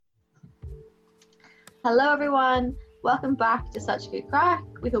Hello everyone, welcome back to Such Good Crack.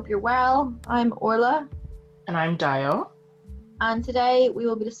 We hope you're well. I'm Orla, And I'm Dio. and today we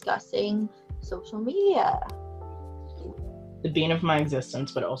will be discussing social media. The bane of my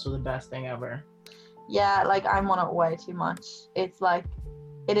existence, but also the best thing ever. Yeah, I'm on it way too much. It's like,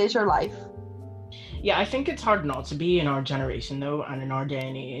 it is your life. Yeah, I think it's hard not to be in our generation though, and in our day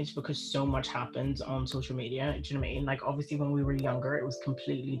and age, because so much happens on social media. Do you know what I mean? Like, obviously, when we were younger, it was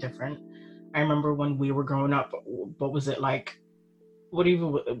completely different. I remember when we were growing up, what was it like? What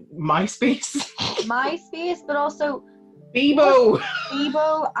even MySpace? MySpace, but also Bebo!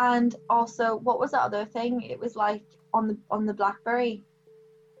 Bebo, and also what was that other thing? It was like on the BlackBerry.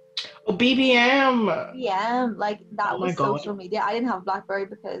 Oh, BBM! Yeah, that Oh my was god. social media. I didn't have BlackBerry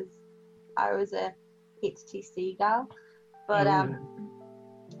because I was a HTC gal, but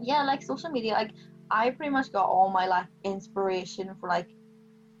yeah, social media, I pretty much got all my inspiration for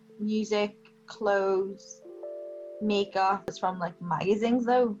music, clothes, makeup. It's from magazines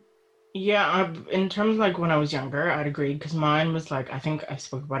though. Yeah, in terms of when I was younger, I'd agree because mine was I think I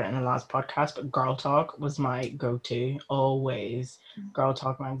spoke about it in the last podcast, but Girl Talk was my go-to always. Girl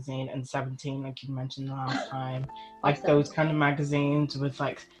Talk magazine and 17, like you mentioned the last time, those kind of magazines with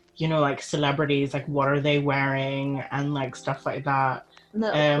celebrities, what are they wearing and stuff like that.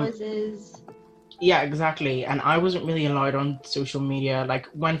 Little quizzes. Yeah, exactly. And I wasn't really allowed on social media. Like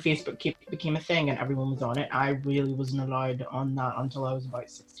when Facebook became a thing and everyone was on it, I really wasn't allowed on that until I was about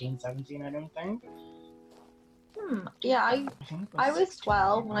 16, 17, I don't think. Yeah, I was 16,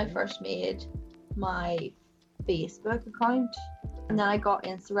 12 when I first made my Facebook account. And then I got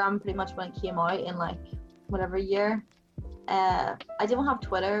Instagram pretty much when it came out in whatever year. I didn't have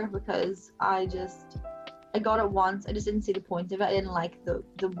Twitter because I got it once. I just didn't see the point of it. I didn't like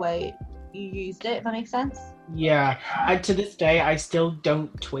the way you used it, if that makes sense. Yeah, to this day I still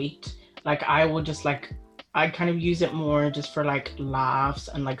don't tweet. I will just I kind of use it more just for laughs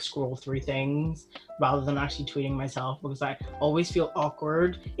and scroll through things rather than actually tweeting myself, because I always feel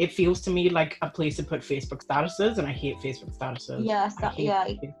awkward. It feels to me like a place to put Facebook statuses, and I hate Facebook statuses. Yes,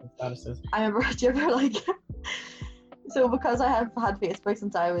 Facebook statuses. I remember, do you ever so because I have had Facebook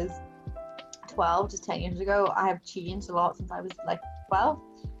since I was 12, just 10 years ago, I have changed a lot since I was 12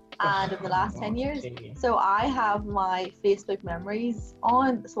 and over the last 10 years. So I have my Facebook memories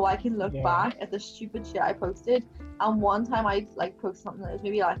on, so I can look back at the stupid shit I posted. And one time I posted something that was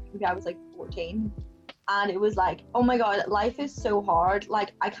maybe I was 14, and it was oh my god, life is so hard,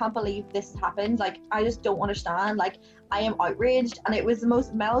 I can't believe this happened, I just don't understand, I am outraged. And it was the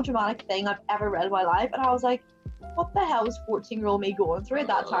most melodramatic thing I've ever read in my life, and I was like, what the hell was 14-year-old me going through at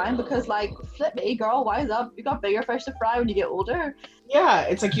that time? Because flip me, girl, wise up, you got bigger fish to fry when you get older. Yeah,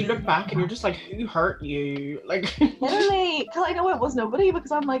 it's you look back and you're just who hurt you? Literally, because I know it was nobody,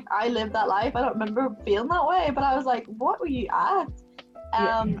 because I'm I lived that life. I don't remember feeling that way, but I was what were you at?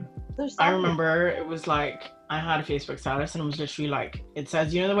 I remember it was I had a Facebook status and it was literally it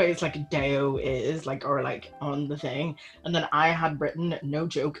says, you know the way it's Deo is or on the thing, and then I had written, no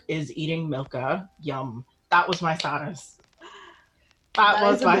joke, is eating Milka, yum. That was my status. That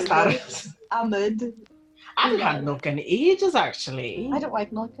was my status. Amid. I haven't had Milka in ages, actually. I don't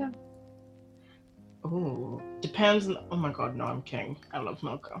like Milka. Oh, depends on, oh my god, no, I'm king. I love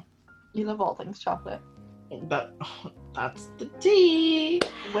Milka. You love all things chocolate. That's the tea.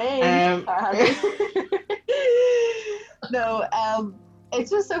 Wait. No, it's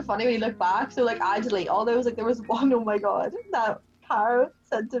just so funny when you look back. So I delete all those. There was one, oh my god, that Cara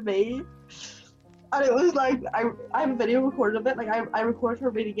sent to me, and it was I have a video recorded of it. I recorded her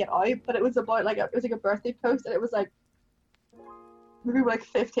reading it out, but it was about it was a birthday post, and it was maybe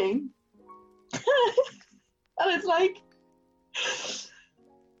 15, and it's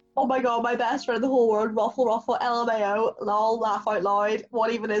oh my god, my best friend in the whole world, ruffle, LMAO, lol, laugh out loud, what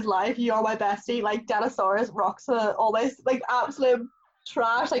even is life, you are my bestie, Dinosaurus, Roxa, all this, absolute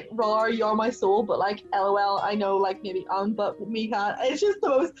trash, raw, you're my soul, but LOL, I know, maybe but me can't. It's just the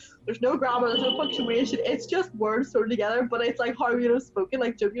most, there's no grammar, there's no punctuation, it's just words thrown together, but it's how,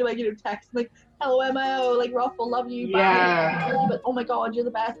 spoken, joking, texting, hello, MIO, ruffle, love you, yeah. bye, but oh my god, you're the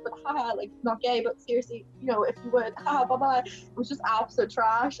best, but haha, not gay, but seriously, if you would, haha, bye-bye. It was just absolute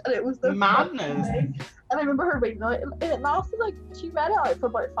trash, and it was the madness. And I remember her reading it, it lasted, she read it out for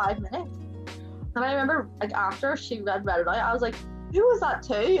about 5 minutes, and I remember, after she read it out, I was who was that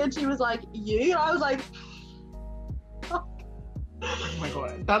to? And she was you, and I was oh my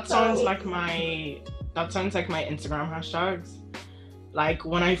god, that sounds like my Instagram hashtags. Like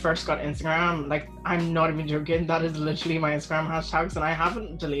when I first got Instagram, like I'm not even joking, that is literally my Instagram hashtags, and I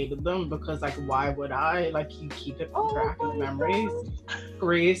haven't deleted them because like why would I? Like you keep it for track of memories.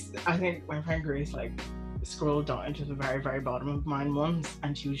 Grace, I think my friend Grace like scrolled down to the very, very bottom of mine once,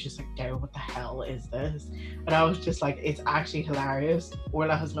 and she was just like, "Dale, what the hell is this?" And I was just like, "It's actually hilarious."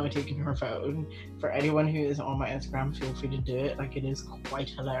 Orla has now taken her phone. For anyone who is on my Instagram, feel free to do it. Like it is quite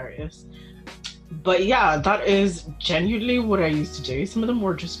hilarious. But yeah, that is genuinely what I used to do. Some of them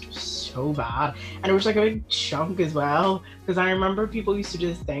were just so bad. And it was like a big chunk as well. Because I remember people used to do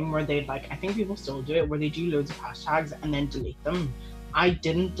this thing where they'd like, I think people still do it, where they do loads of hashtags and then delete them. I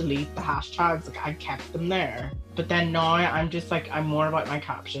didn't delete the hashtags, like I kept them there. But then now I'm just like, I'm more about my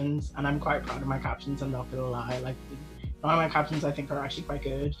captions, and I'm quite proud of my captions, I'm not gonna lie. Like now my captions I think are actually quite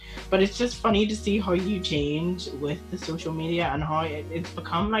good. But it's just funny to see how you change with the social media and how it's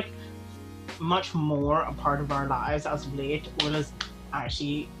become like much more a part of our lives as of late. Willa's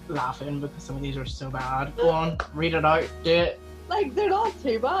actually laughing because some of these are so bad. Go on, read it out, do it. Like they're not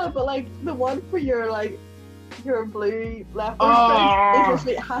too bad, but like the one for your blue leopard is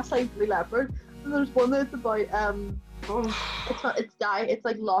literally hashtag blue leopard. And there's one that's about it's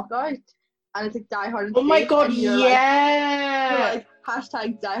like lockout, and it's like die hard in space. Oh my god, yeah! Like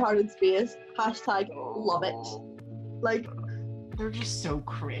hashtag die hard in space, hashtag love it. Like they're just so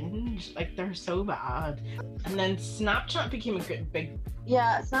cringe. Like they're so bad. And then Snapchat became a good big.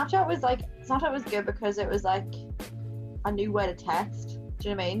 Yeah, Snapchat was good because it was like a new way to text. Do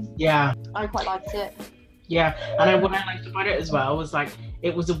you know what I mean? Yeah. I quite liked it. Yeah, and what I liked about it as well was like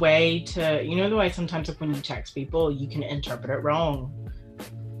it was a way to, you know, the way sometimes like when you text people you can interpret it wrong.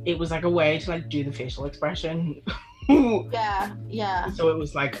 It was like a way to like do the facial expression. Yeah. So it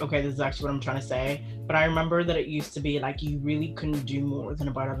was like, okay, this is actually what I'm trying to say. But I remember that it used to be like you really couldn't do more than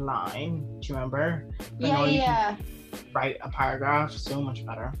about a line. Do you remember? But yeah. Write a paragraph, so much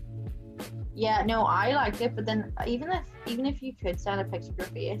better. Yeah, no, I liked it, but then even if you could send a picture of your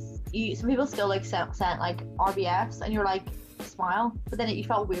face, some people still like sent like RBFs, and you're like smile, but then you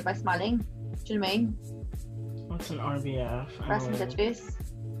felt weird by smiling. Do you know what I mean? What's an RBF? Resting bitch face.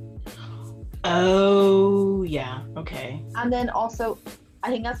 Oh yeah, okay. And then also, I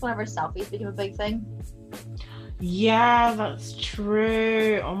think that's whenever selfies became a big thing. Yeah, that's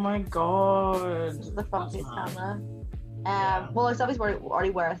true. Oh my god. The front face camera. Well, like selfies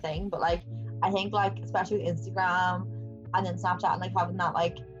already were a thing, but like I think like especially with Instagram and then Snapchat and like having that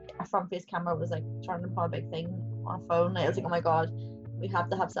like a front face camera was like turning upon a big thing on a phone. Like, it was like, oh my god, we have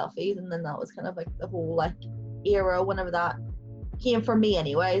to have selfies, and then that was kind of like the whole like era whenever that came for me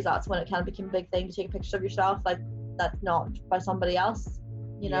anyways. That's when it kind of became a big thing to take pictures of yourself like that's not by somebody else,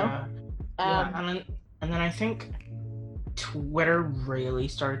 you know. And then I think Twitter really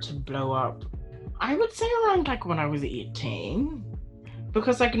started to blow up, I would say around like when I was 18,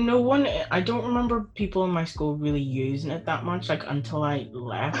 because like I don't remember people in my school really using it that much like until I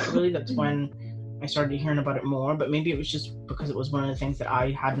left. Really, that's when I started hearing about it more. But maybe it was just because it was one of the things that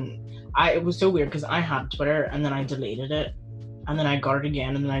it was so weird because I had Twitter and then I deleted it, and then I got it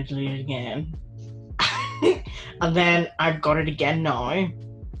again, and then I deleted it again. And then I've got it again now,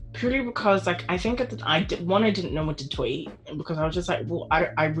 purely because like I think I didn't know what to tweet, because I was just like, well,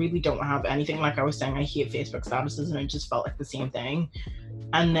 I really don't have anything. Like I was saying, I hate Facebook statuses, and it just felt like the same thing.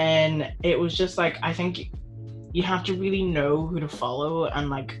 And then it was just like, I think you have to really know who to follow and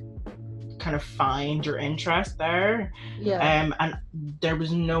like kind of find your interest there. And there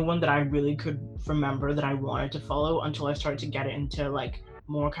was no one that I really could remember that I wanted to follow until I started to get into like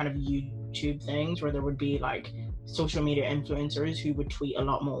more kind of YouTube things where there would be like social media influencers who would tweet a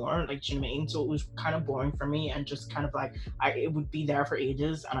lot more, like, do you know what I mean? So it was kind of boring for me, and just kind of like it would be there for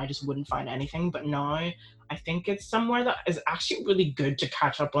ages and I just wouldn't find anything. But now I think it's somewhere that is actually really good to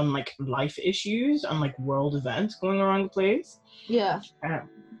catch up on like life issues and like world events going around the place.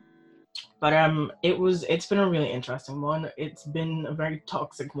 But it's been a really interesting one. It's been a very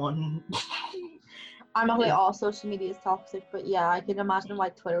toxic one. I'm not like all social media is toxic, but yeah, I can imagine why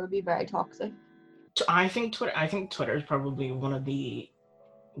Twitter would be very toxic. I think Twitter is probably one of the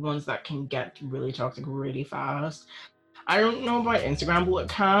ones that can get really toxic really fast. I don't know about Instagram, but it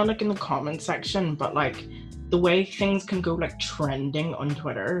can, like in the comment section, but like the way things can go like trending on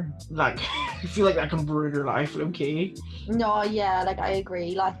Twitter, like I feel like that can ruin your life, okay? No, yeah, like I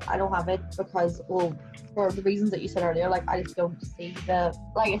agree. Like I don't have it because, well, for the reasons that you said earlier, like I just don't see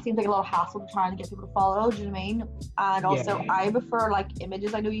it seems like a lot of hassle trying to get people to follow, do you know what I mean? And also I prefer like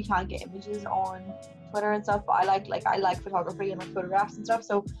images. I know you can't get images on Twitter and stuff, but I like photography and like photographs and stuff,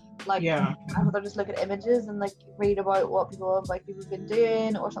 so like I'd rather just look at images and like read about what people have been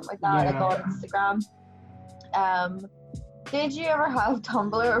doing or something like that, like on Instagram. Did you ever have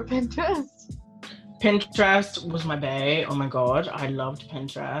Tumblr or Pinterest? Pinterest was my bae. Oh my god, I loved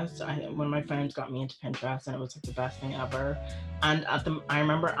Pinterest. When my friends got me into Pinterest, and it was like the best thing ever. And I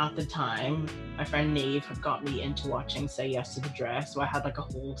remember at the time, my friend Neve had got me into watching Say Yes to the Dress. So I had like a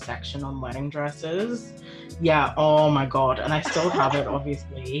whole section on wedding dresses. Yeah. Oh my god, and I still have it,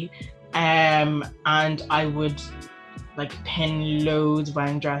 obviously. And I would like pin loads of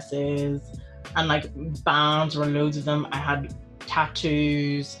wedding dresses, and like bands were loads of them. I had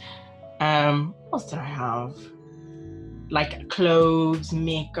tattoos. What else did I have? Like clothes,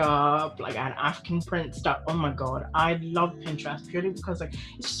 makeup, like I had African print stuff. Oh my god, I love Pinterest purely because like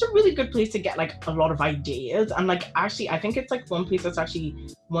it's just a really good place to get like a lot of ideas. And like actually I think it's like one place that's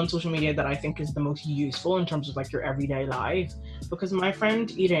actually one social media that I think is the most useful in terms of like your everyday life. Because my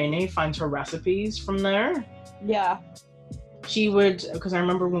friend Irene finds her recipes from there. Yeah. She would, because I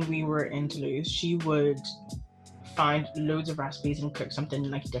remember when we were in Toulouse, she would find loads of recipes and cook something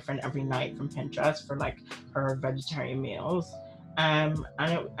like different every night from Pinterest for like her vegetarian meals. And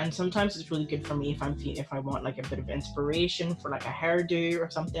sometimes it's really good for me if I want like a bit of inspiration for like a hairdo or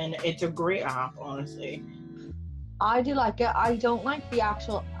something. It's a great app, honestly. I do like it. I don't like the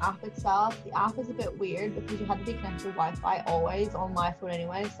actual app itself. The app is a bit weird because you have to be connected to Wi-Fi always on my phone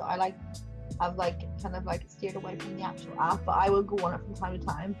anyway. So I have kind of steered away from the actual app, but I will go on it from time to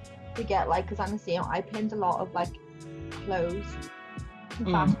time to get like, because I'm the same. I pinned a lot of like clothes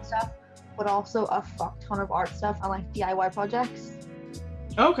and fashion stuff, but also a fuck ton of art stuff and like DIY projects.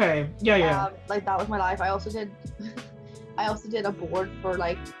 Okay, yeah. Like that was my life. I also did a board for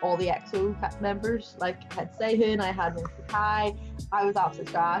like all the EXO members. Like I had Sehun, I had Mr. Kai. I was absolute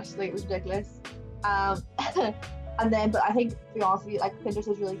trash. Like it was ridiculous. And then, but I think to be honest with you, like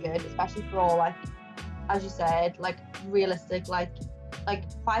Pinterest is really good, especially for all like, as you said, like realistic, like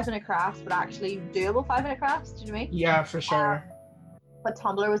 5-minute crafts, but actually doable 5-minute crafts. Do you know what I mean? Yeah, for sure. But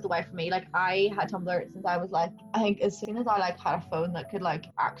Tumblr was the way for me. Like I had Tumblr since I was like, I think as soon as I like had a phone that could like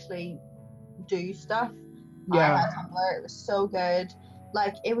actually do stuff. Yeah. I had Tumblr. It was so good.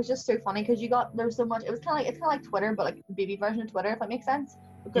 Like it was just so funny because there was so much. It was kind of like Twitter, but like the BB version of Twitter, if that makes sense.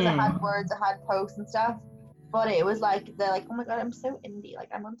 Because it had words, it had posts and stuff. But it was like they're like, oh my god, I'm so indie. Like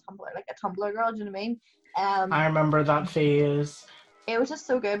I'm on Tumblr, like a Tumblr girl. Do you know what I mean? I remember that phase. It was just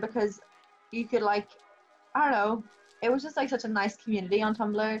so good because you could like, I don't know, it was just like such a nice community on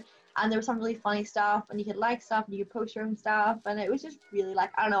Tumblr, and there was some really funny stuff, and you could like stuff, and you could post your own stuff, and it was just really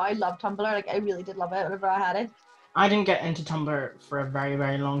like, I don't know, I love Tumblr. Like I really did love it whenever I had it. I didn't get into Tumblr for a very,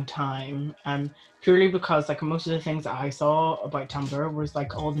 very long time, purely because like most of the things I saw about Tumblr was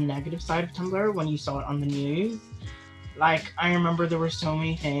like all the negative side of Tumblr when you saw it on the news. Like I remember there were so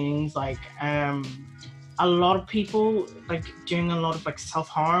many things like a lot of people like doing a lot of like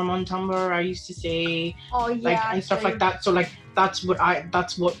self-harm on Tumblr, I used to say. Oh yeah, like and stuff like that. So like that's what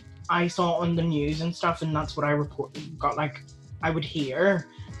I saw on the news and stuff, and that's what I would hear.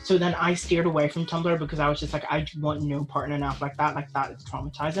 So then I steered away from Tumblr because I was just like, I want no part in an app like that. Like that is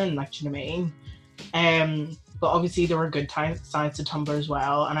traumatizing. Like, do you know what I mean? But obviously there were good sides to Tumblr as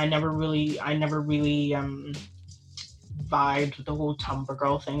well, and I never really vibed with the whole Tumblr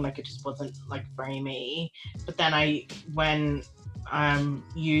girl thing. Like it just wasn't like very me. But then when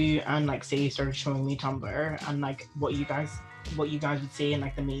you and like Sadie started showing me Tumblr and like what you guys would see and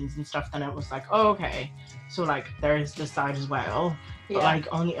like the memes and stuff, then it was like, oh, okay, so like there's this side as well. Yeah. But like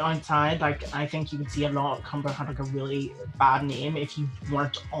on the outside, like I think you could see a lot. Tumblr had like a really bad name if you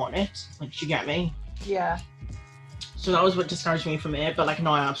weren't on it. Like, you get me? Yeah. So that was what discouraged me from it. But like,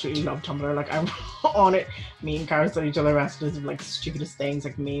 no, I absolutely love Tumblr. Like I'm on it. Me and Kara saw each other messages of like stupidest things,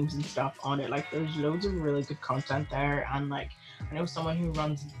 like memes and stuff on it. Like there's loads of really good content there, and like I know someone who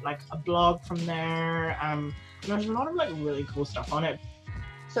runs like a blog from there. And there's a lot of like really cool stuff on it.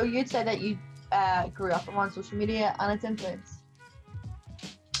 So you'd say that you grew up on social media and its influence?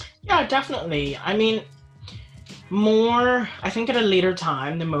 Yeah, definitely. I mean, I think at a later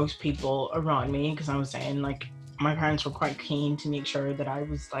time than most people around me, because I was saying like my parents were quite keen to make sure that I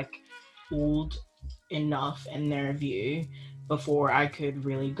was like old enough in their view before I could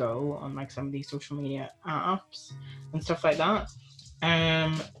really go on like some of these social media apps and stuff like that.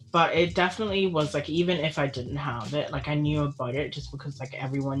 But it definitely was like, even if I didn't have it, like I knew about it just because like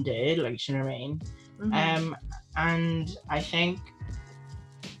everyone did, like, you know what I mean? Mm-hmm. And I think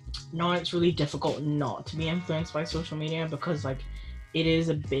now it's really difficult not to be influenced by social media because like it is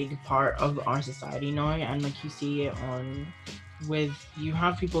a big part of our society now, and like you see it you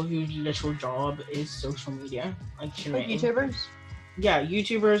have people whose literal job is social media, like, you know, like YouTubers. Yeah,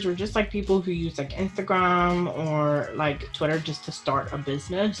 YouTubers, or just like people who use like Instagram or like Twitter just to start a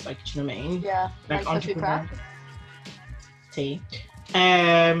business, like, do you know what I mean? Yeah, like entrepreneurs. tea.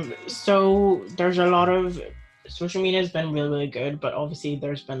 So there's a lot of social media has been really, really good, but obviously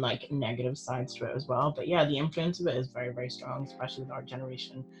there's been like negative sides to it as well. But yeah, the influence of it is very, very strong, especially with our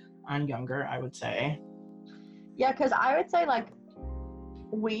generation and younger, I would say. Yeah, because I would say like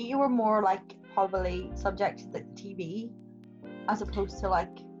we were more like probably subject to the TV as opposed to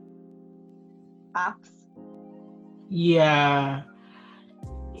like apps. Yeah.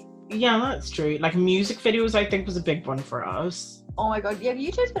 Yeah, that's true. Like music videos, I think was a big one for us. Oh my god, yeah,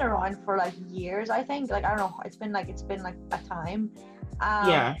 YouTube's been around for like years, I think. Like I don't know, it's been like a time.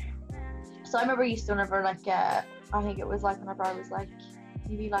 Yeah. So I remember used to whenever like I think it was like whenever I was like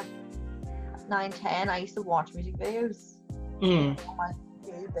maybe like 9, 10, I used to watch music videos on my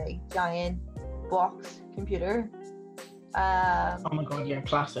really big giant box computer. Oh my god, yeah,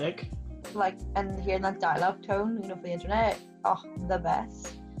 classic. Like and hearing that dial-up tone, you know, for the internet, oh, the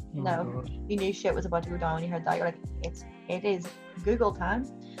best. Oh No, you knew shit was about to go down when you heard that. You're like, it is Google time.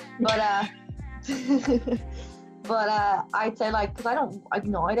 But I'd say like, because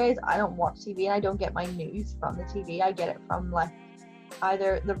nowadays I don't watch TV and I don't get my news from the TV. I get it from like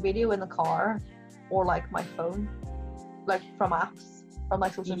either the radio in the car or like my phone, like from apps, from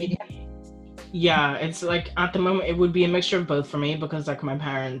like social media. Yeah, it's like at the moment it would be a mixture of both for me because like my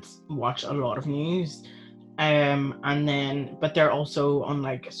parents watch a lot of news. And then but they're also on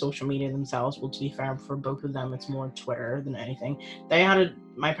like social media themselves. Well, to be fair, for both of them it's more Twitter than anything.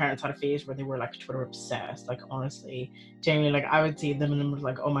 My parents had a phase where they were like Twitter obsessed, like honestly, genuinely, like I would see them and was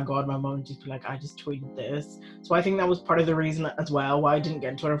like, oh my god, my mom would just be like, I just tweeted this. So I think that was part of the reason as well why I didn't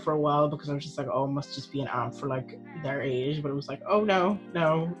get Twitter for a while, because I was just like, oh, it must just be an app for like their age. But it was like, oh no.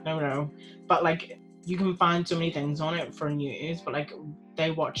 But like you can find so many things on it for news, but like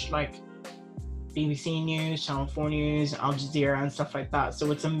they watch like BBC News, Channel 4 News, Al Jazeera and stuff like that. So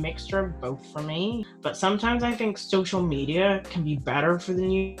it's a mixture of both for me. But sometimes I think social media can be better for the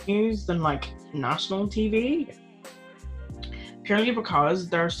news than like national TV. Purely because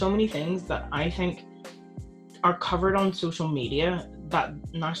there are so many things that I think are covered on social media that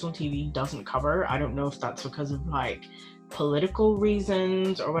national TV doesn't cover. I don't know if that's because of like political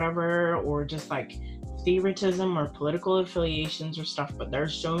reasons or whatever, or just like favoritism or political affiliations or stuff, but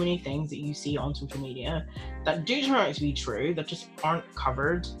there's so many things that you see on social media that do turn out to be true that just aren't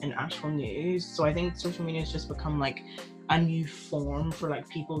covered in actual news. So I think social media has just become like a new form for like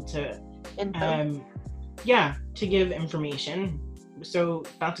people to to give information. So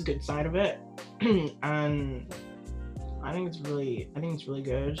that's a good side of it. And I think it's really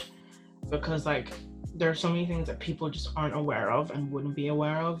good because like there are so many things that people just aren't aware of and wouldn't be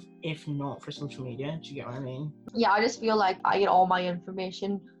aware of if not for social media. Do you get what I mean? Yeah, I just feel like I get all my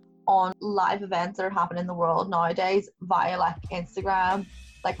information on live events that are happening in the world nowadays via like Instagram,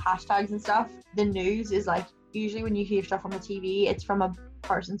 like hashtags and stuff. The news is like usually when you hear stuff on the TV, it's from a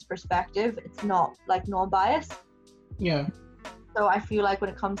person's perspective. It's not like non-biased. Yeah. So I feel like when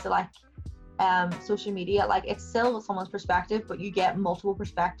it comes to like social media, like it's still someone's perspective, but you get multiple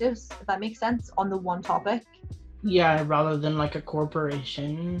perspectives, if that makes sense, on the one topic. Yeah, rather than like a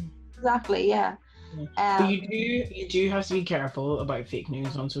corporation. Exactly, yeah. But you do have to be careful about fake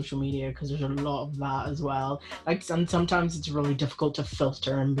news on social media because there's a lot of that as well. Like, and sometimes it's really difficult to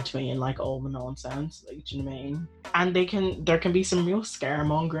filter in between like all the nonsense. Like, do you know what I mean? And there can be some real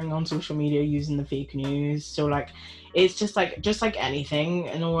scaremongering on social media using the fake news. So like, it's just like anything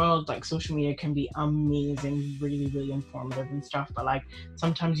in the world. Like, social media can be amazing, really, really informative and stuff. But like,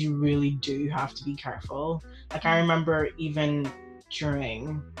 sometimes you really do have to be careful. Like, I remember even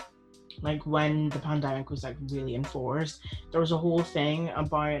during like when the pandemic was like really enforced, there was a whole thing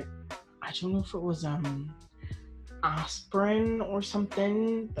about, I don't know if it was aspirin or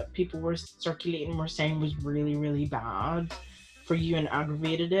something that people were circulating, were saying was really, really bad for you and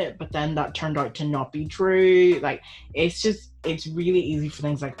aggravated it, but then that turned out to not be true. Like, it's really easy for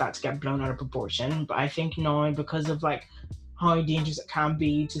things like that to get blown out of proportion. But I think now, because of like how dangerous it can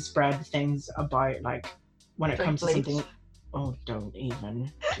be to spread things about, like when it comes to something, oh, don't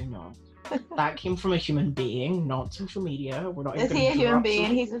even, do not. That came from a human being, not social media. We're not. Is he a human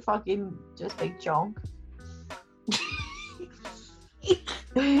being? He's a fucking just big junk.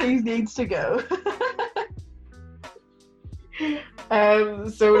 He needs to go.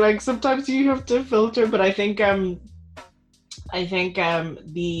 So like sometimes you have to filter, but I think the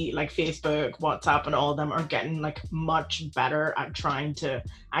like Facebook, WhatsApp and all of them are getting like much better at trying to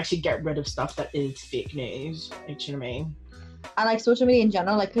actually get rid of stuff that is fake news. Like, you know what I mean? And like social media in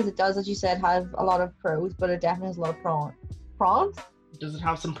general, like, because it does, as you said, have a lot of pros, but it definitely has a lot of prawns. Does it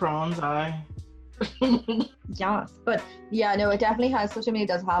have some prawns? Yes, but yeah, no, it definitely has. Social media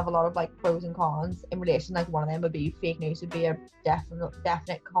does have a lot of like pros and cons in relation. Like one of them would be fake news would be a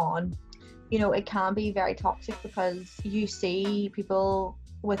definite con. You know, it can be very toxic because you see people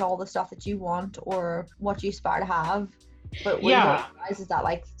with all the stuff that you want or what you aspire to have, but what you don't realize is that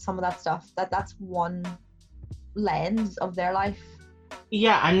like some of that stuff that's one lens of their life.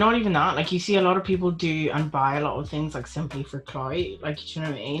 Yeah, and not even that. Like, you see a lot of people do and buy a lot of things like simply for clout. Like, you know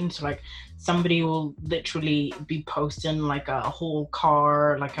what I mean? So like somebody will literally be posting like a whole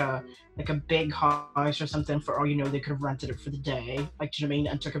car, like a big house or something, for all you know they could have rented it for the day. Like, do you know what I mean?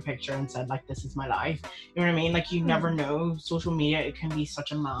 And took a picture and said like, this is my life. You know what I mean? Like, you never know. Social media, it can be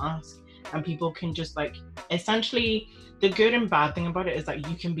such a mask, and people can just like, essentially, the good and bad thing about it is that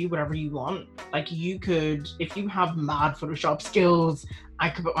you can be whatever you want. Like, you could, if you have mad Photoshop skills, I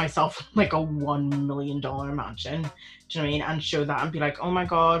could put myself in like a $1 million mansion, do you know what I mean? And show that and be like, oh my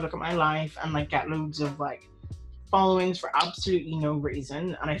God, look at my life, and like get loads of like followings for absolutely no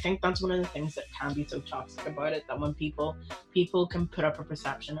reason. And I think that's one of the things that can be so toxic about it, that when people can put up a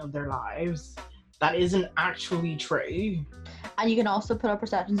perception of their lives that isn't actually true. And you can also put up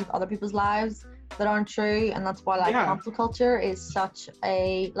perceptions of other people's lives that aren't true, and that's why like cancel culture is such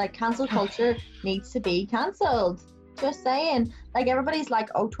a like cancel culture needs to be cancelled. Just saying, like everybody's like,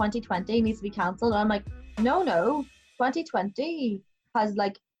 oh, 2020 needs to be cancelled, and I'm like, no, 2020 has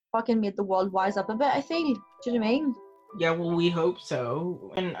like fucking made the world wise up a bit, I feel. Do you know what I mean? Yeah, well, we hope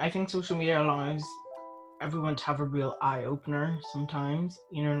so. And I think social media allows everyone to have a real eye-opener sometimes,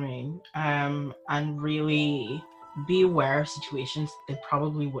 you know what I mean? And really be aware of situations they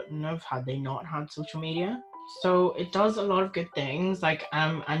probably wouldn't have had they not had social media. So it does a lot of good things. Like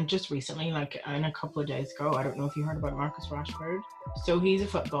and just recently, like in a couple of days ago, I don't know if you heard about Marcus Rashford. So he's a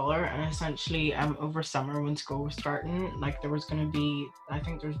footballer, and essentially over summer when school was starting, like there was going to be, I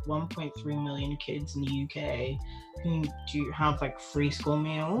think there's 1.3 million kids in the UK who do have like free school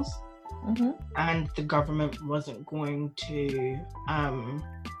meals. Mm-hmm. And the government wasn't going to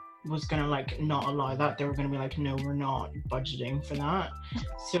was gonna like not allow that. They were gonna be like, no, we're not budgeting for that.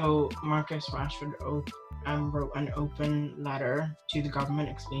 So Marcus Rashford wrote an open letter to the government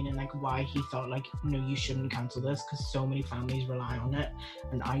explaining like why he thought like, no, you shouldn't cancel this, because so many families rely on it,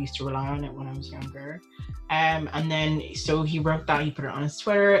 and I used to rely on it when I was younger. And then so he wrote that, he put it on his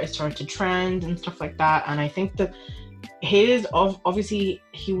Twitter, it started to trend and stuff like that. And I think that obviously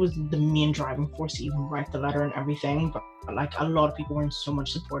he was the main driving force to even write the letter and everything, but like a lot of people were in so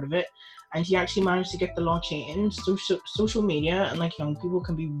much support of it, and he actually managed to get the law changed. So social media and like young people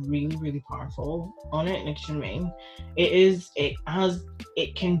can be really, really powerful on it. Like, you know what I mean?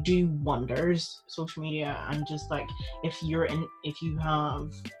 It can do wonders, social media. And just like if you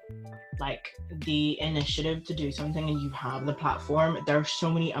have like the initiative to do something and you have the platform, there are so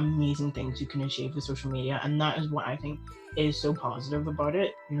many amazing things you can achieve with social media, and that is what I think is so positive about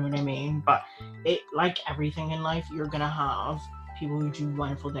it, you know what I mean? But it, like everything in life, you're gonna have people who do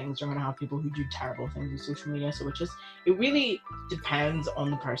wonderful things, you're gonna have people who do terrible things with social media. So it really depends on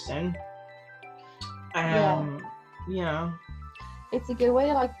the person. Yeah, it's a good way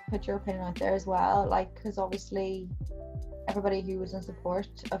to like put your opinion out there as well, like because obviously everybody who was in support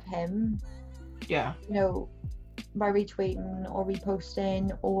of him, you know, by retweeting or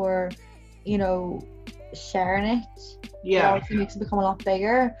reposting or, you know, sharing it, it obviously makes it become a lot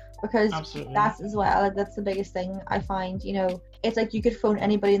bigger, because that's as well, like, that's the biggest thing I find. You know, it's like you could phone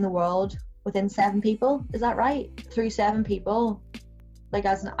anybody in the world within 7 people, is that right? Through 7 people, like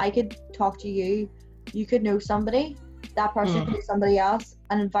as in I could talk to you, you could know somebody, that person could know somebody else,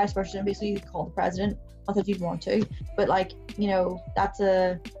 and vice versa. And basically you could call the president, not that you'd want to, but like, you know, that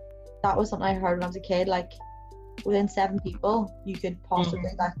was something I heard when I was a kid, like within 7 people you could possibly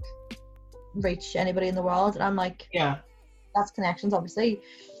like reach anybody in the world. And I'm like, that's connections, obviously,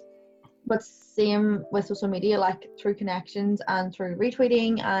 but same with social media, like through connections and through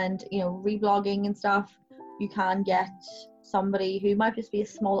retweeting and, you know, reblogging and stuff, you can get somebody who might just be a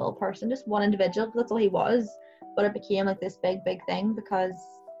small little person, just one individual, because that's all he was, but it became like this big thing because,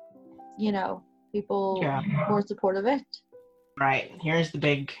 you know, people were supportive of it. Right. Here's the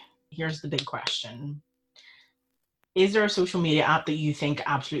big question. Is there a social media app that you think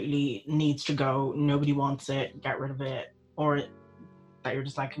absolutely needs to go, nobody wants it, get rid of it, or that you're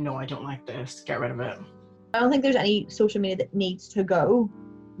just like, no, I don't like this, get rid of it? I don't think there's any social media that needs to go.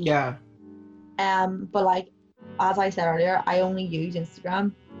 Yeah. But like, as I said earlier, I only use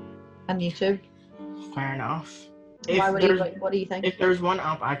Instagram and YouTube. Fair enough. What do you think? If there's one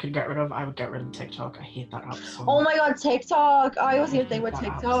app I could get rid of, I would get rid of TikTok. I hate that app so much. Oh my god, TikTok! I was even thinking about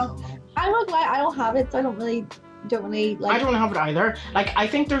TikTok. I'm not glad I don't have it, so I don't really Don't really I like. don't have it either. Like, I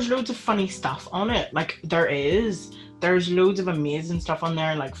think there's loads of funny stuff on it. Like, there's loads of amazing stuff on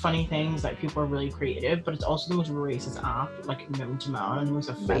there, like funny things, like people are really creative, but it's also the most racist app, like known to man, and the most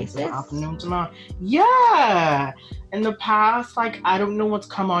offensive app Racist. known to man. Yeah. In the past, like, I don't know what's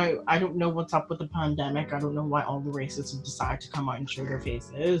come out. I don't know what's up with the pandemic. I don't know why all the racists have decided to come out and show their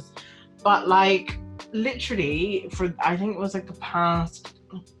faces. But like, literally, for I think it was like the past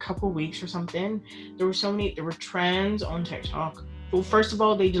couple weeks or something, there were trends on TikTok. Well, first of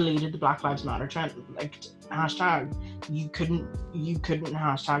all, they deleted the Black Lives Matter trend, like hashtag. You couldn't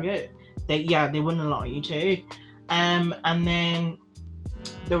hashtag it. They wouldn't allow you to. And then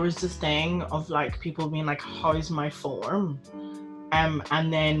there was this thing of like people being like, "How's my form?"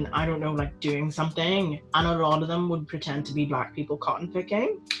 And then I don't know, like doing something, and a lot of them would pretend to be black people cotton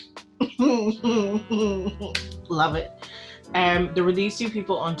picking. Love it. There were these two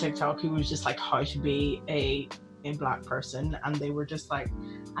people on TikTok who was just like how to be a black person, and they were just like,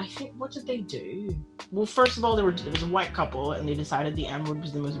 I think, what did they do? Well, first of all, there was a white couple, and they decided the N word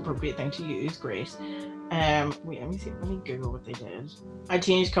was the most appropriate thing to use. Great. Wait, let me see. Let me Google what they did. A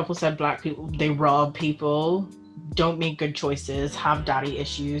teenage couple said black people, they rob people, don't make good choices, have daddy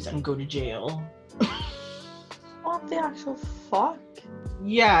issues, and go to jail. What the actual fuck?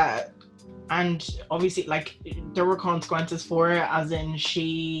 Yeah. And obviously, like, there were consequences for it, as in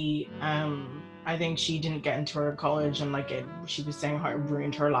I think she didn't get into her college, and like she was saying how it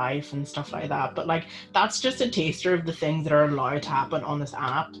ruined her life and stuff like that. But like, that's just a taster of the things that are allowed to happen on this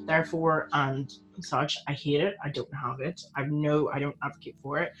app. Therefore, and such, I hate it. I don't have it. I don't advocate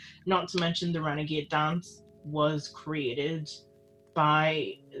for it. Not to mention, the Renegade dance was created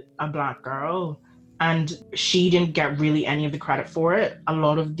by a black girl, and she didn't get really any of the credit for it. A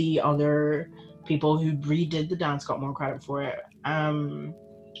lot of the other people who redid the dance got more credit for it.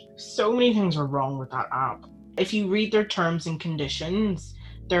 So many things are wrong with that app. If you read their terms and conditions,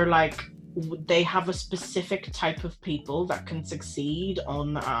 they're like, they have a specific type of people that can succeed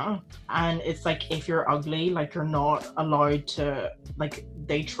on the app, and it's like, if you're ugly, like, you're not allowed to, like,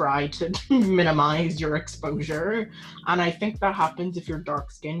 they try to minimize your exposure, and I think that happens if you're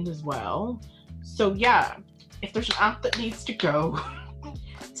dark skinned as well. So yeah, if there's an app that needs to go,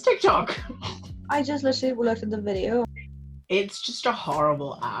 it's TikTok. I just literally looked at the video. It's just a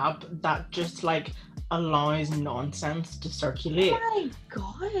horrible app that just like allows nonsense to circulate. Oh my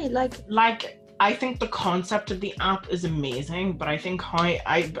god, Like, I think the concept of the app is amazing, but I think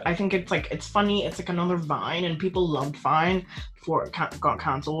I think it's like, it's funny. It's like another Vine, and people loved Vine before it got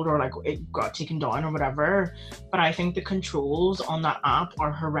cancelled, or like it got taken down or whatever. But I think the controls on that app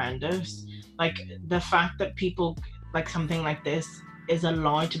are horrendous. Like, the fact that people, like, something like this is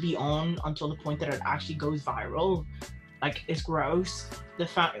allowed to be on until the point that it actually goes viral, like, is gross. The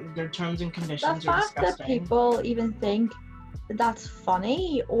fact their terms and the conditions are fact that disgusting. people even think that that's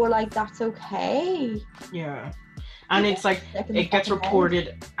funny or like that's okay. Yeah. And it's like, Sick in the it gets fucking head.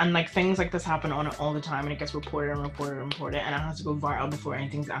 reported, and like things like this happen on it all the time, and it gets reported and reported and reported, and it has to go viral before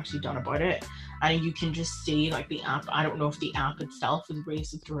anything's actually done about it. And you can just see, like, the app, I don't know if the app itself is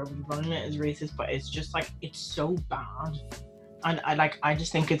racist or whoever's running it is racist, but it's just like, it's so bad. And I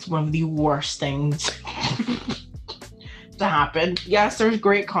just think it's one of the worst things to happen. Yes, there's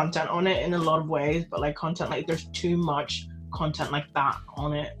great content on it in a lot of ways, but like, content, like, there's too much content like that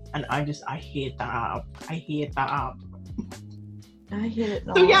on it, and I hate that app. I hate that app. I hate it.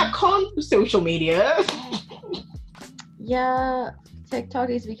 So yeah, social media. Yeah, TikTok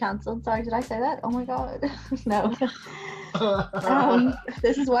needs to be cancelled. Sorry, did I say that? Oh my god. No.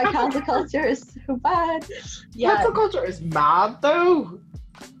 This is why cancel culture is so bad. Yeah. Cancel culture is mad though.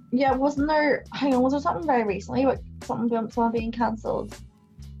 Yeah, wasn't there? Hang on, was there something very recently about someone being cancelled?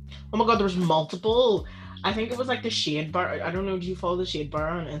 Oh my god, there was multiple. I think it was like the Shade Bar. I don't know. Do you follow the Shade Bar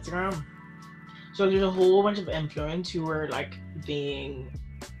on Instagram? So there's a whole bunch of influencers who were like being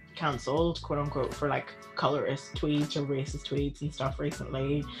cancelled, quote unquote, for like colorist tweets or racist tweets and stuff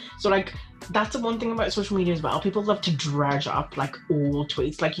recently. So like, that's the one thing about social media as well. People love to dredge up like old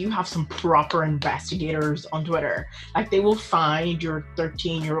tweets. Like, you have some proper investigators on Twitter. Like, they will find your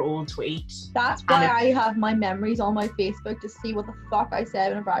 13-year-old tweet. That's why I have my memories on my Facebook to see what the fuck I said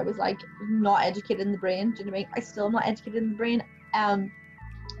whenever I was like not educated in the brain. Do you know what I mean? I still am not educated in the brain.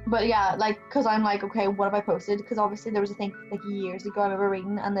 But yeah, like, because I'm like, okay, what have I posted? Because obviously there was a thing like years ago I remember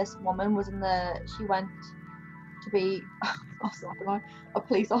reading, and this woman was she went to be a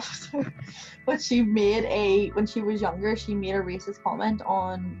police officer, but she made when she was younger, she made a racist comment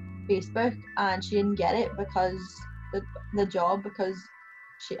on Facebook, and she didn't get it because the job because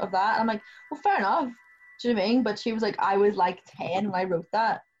of that. I'm like, well, fair enough. Do you know what I mean? But she was like, I was like 10 when I wrote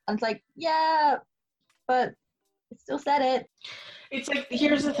that, and it's like, yeah, but It still said it. It's like,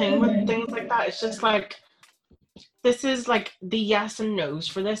 here's the thing with things like that. It's just like, this is like the yes and no's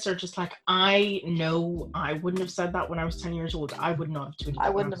for this are just like, I know I wouldn't have said that when I was 10 years old. I would not have tweeted. I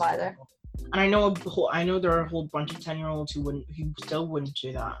wouldn't have either. And I know there are a whole bunch of 10-year-olds who still wouldn't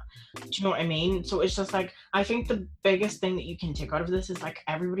do that. Do you know what I mean? So it's just like, I think the biggest thing that you can take out of this is like,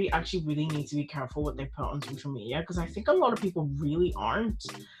 everybody actually really needs to be careful what they put on social media, because I think a lot of people really aren't,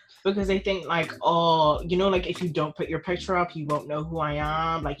 because they think like, oh, you know, like if you don't put your picture up, you won't know who I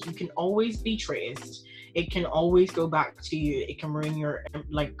am. Like, you can always be traced. It can always go back to you. It can ruin your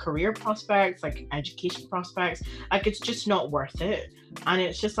like career prospects, like education prospects. Like, it's just not worth it. And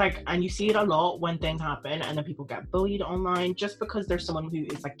it's just like, and you see it a lot when things happen and then people get bullied online just because there's someone who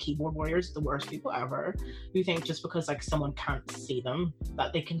is like keyboard warriors, the worst people ever, who think just because like someone can't see them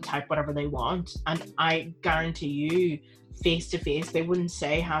that they can type whatever they want. And I guarantee you, face to face, they wouldn't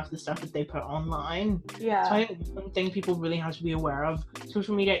say half the stuff that they put online. Yeah. So I think one thing people really have to be aware of,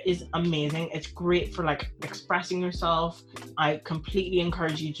 social media is amazing. It's great for like expressing yourself. I completely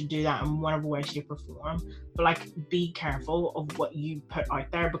encourage you to do that in whatever way, shape or form. But like, be careful of what you put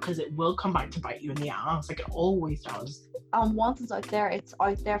out there, because it will come back to bite you in the ass. Like, it always does. Once it's out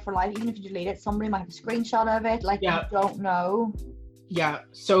there for life. Even if you delete it, somebody might have a screenshot of it. Like, Yeah. You don't know. Yeah.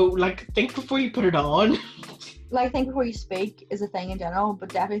 So like, think before you put it on. Like, think before you speak is a thing in general, but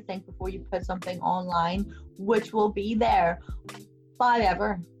definitely think before you put something online, which will be there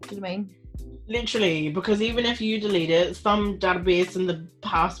forever. Do you know what I mean? Literally, because even if you delete it, some database in the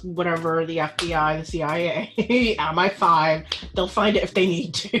past, whatever, the FBI, the CIA, MI5, they'll find it if they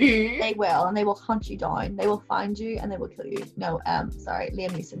need to. They will, and they will hunt you down. They will find you and they will kill you. No, sorry,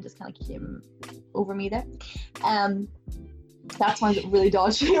 Liam Neeson just kind of came over me there. That sounds really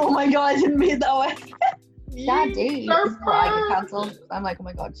dodgy. Oh my god, I didn't mean it that way. That dude is why I get cancelled. I'm like, oh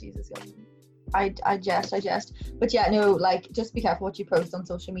my god, Jesus, God. I jest. But yeah, no, like, just be careful what you post on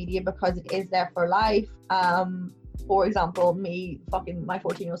social media, because it is there for life. For example, me fucking my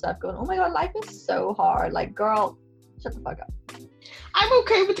 14-year-old self going, oh my god, life is so hard. Like, girl, shut the fuck up. I'm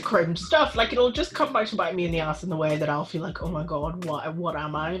okay with the cringe stuff. Like, it'll just come back to bite me in the ass in the way that I'll feel like, oh my god, what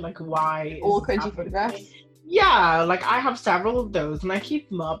am I? Like, why? All cringy photographs. Yeah, like, I have several of those and I keep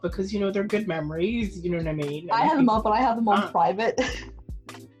them up because, you know, they're good memories, you know what I mean? I have them up, but I have them on private.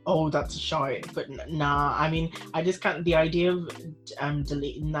 Oh, that's a shout. But nah, I mean, I just can't, the idea of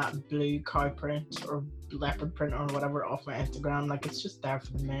deleting that blue cow print or leopard print or whatever off my Instagram, like, it's just there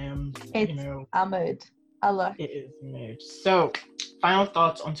for the memes, you know. A mood. I love it. Is a mood. So, final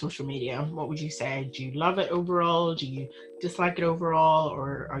thoughts on social media. What would you say? Do you love it overall? Do you dislike it overall?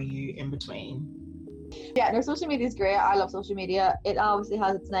 Or are you in between? Yeah, no, social media is great. I love social media. It obviously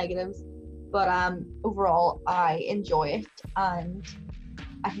has its negatives, but overall I enjoy it, and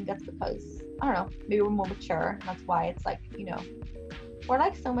I think that's because, I don't know, maybe we're more mature, and that's why it's like, you know, we're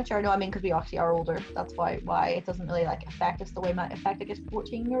like so mature. No, I mean, because we actually are older. That's why it doesn't really like affect us the way it might affect like a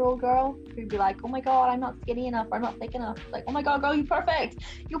 14-year-old girl who'd be like, oh my god, I'm not skinny enough, or I'm not thick enough. Like, oh my god, girl, you're perfect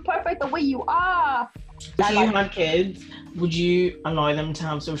the way you are. If you had kids, would you allow them to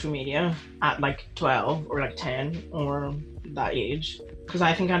have social media at like 12 or like 10 or that age? Because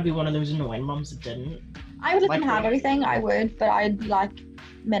I think I'd be one of those annoying mums that didn't. I would let them have everything, I would, but I'd be like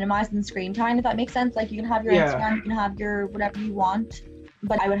minimizing the screen time, if that makes sense. Like, you can have your Instagram, you can have your whatever you want,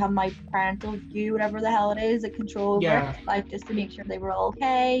 but I would have my parental view, whatever the hell it is, that control over it, like, just to make sure they were all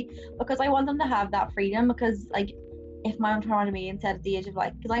okay, because I want them to have that freedom. Because like, if my mom turned around to me and said at the age of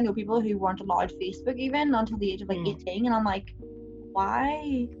like, because I know people who weren't allowed Facebook even until the age of like 18, and I'm like,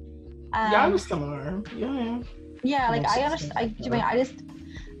 why? I was similar. Yeah, like, I understand.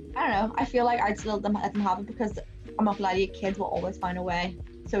 I don't know. I feel like I'd still let them have it, because I'm not gonna lie to you, kids will always find a way.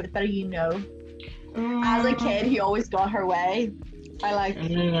 So it's better, you know. As a kid, he always got her way. I like.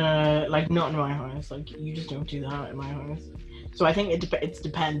 Like, not in my house. Like, you just don't do that in my house. So I think it's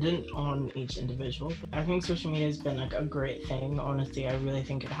dependent on each individual. I think social media has been like a great thing, honestly. I really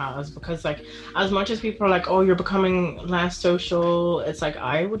think it has, because like, as much as people are like, oh, you're becoming less social, it's like,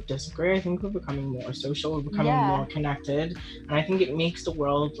 I would disagree. I think we're becoming more social, we're becoming more connected, and I think it makes the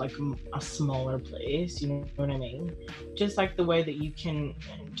world like a smaller place, you know what I mean? Just like the way that you can,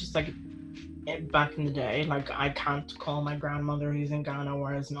 just like, back in the day, like, I can't call my grandmother who's in Ghana,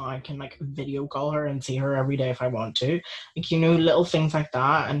 whereas now I can like video call her and see her every day if I want to, like, you know, little things like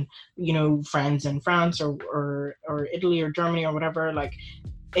that. And, you know, friends in France or Italy or Germany or whatever, like,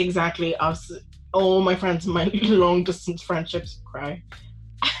 exactly, us, all my friends, my long distance friendships, cry.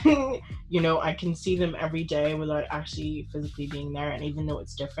 You know, I can see them every day without actually physically being there, and even though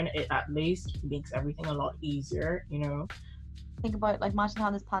it's different, it at least makes everything a lot easier, you know. Think about, like, imagine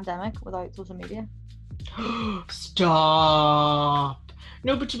having this pandemic without social media. Stop.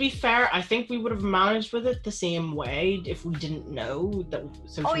 No, but to be fair, I think we would have managed with it the same way if we didn't know that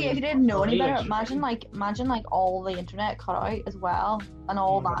social Oh yeah, if media you didn't know any better, possibility, imagine like all the internet cut out as well, and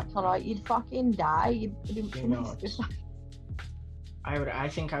all Oh my that cut out, you'd fucking die. You'd You know, I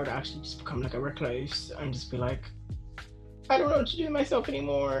think I would actually just become like a recluse and just be like, I don't know what to do with myself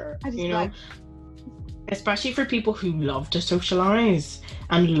anymore. I just You be know, like, especially for people who love to socialize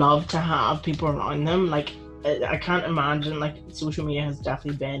and love to have people around them. Like, I can't imagine, like, social media has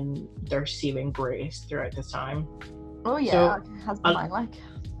definitely been their saving grace throughout this time. oh yeah, So, it has been mine, like.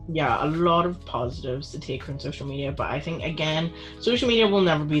 yeah, a lot of positives to take from social media, but I think, again, social media will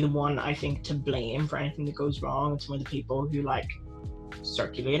never be the one, I think, to blame for anything that goes wrong. It's one of the people who, like,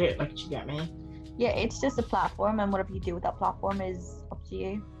 circulate it. Like, do you get me? Yeah, it's just a platform, and whatever you do with that platform is up to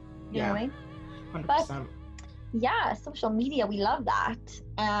you. You know what I mean? 100%. Yeah, social media, we love that.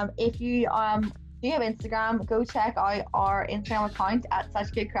 If you do have Instagram, go check out our Instagram account at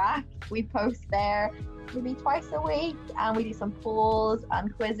Such Good Crack. We post there maybe twice a week, and we do some polls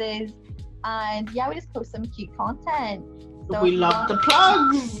and quizzes, and yeah, we just post some cute content. So we love the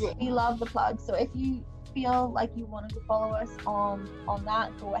plugs. We love the plugs. So if you feel like you want to go follow us on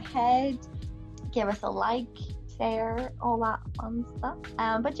that, go ahead, give us a like, share, all that fun stuff.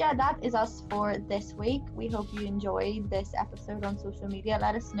 But yeah, that is us for this week. We hope you enjoyed this episode on social media.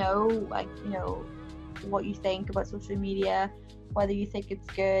 Let us know, like, you know, what you think about social media, whether you think it's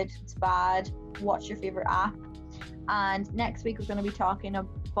good, it's bad, what's your favorite app. And next week we're going to be talking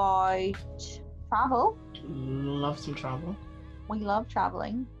about travel. Love some travel. We love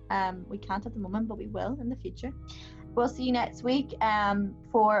traveling. We can't at the moment, but we will in the future. We'll see you next week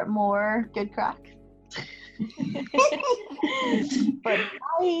for more good crack.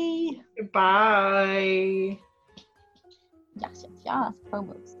 Bye. Bye. Yes.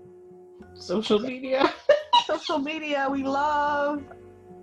 Promos. Social media. Social media, we love.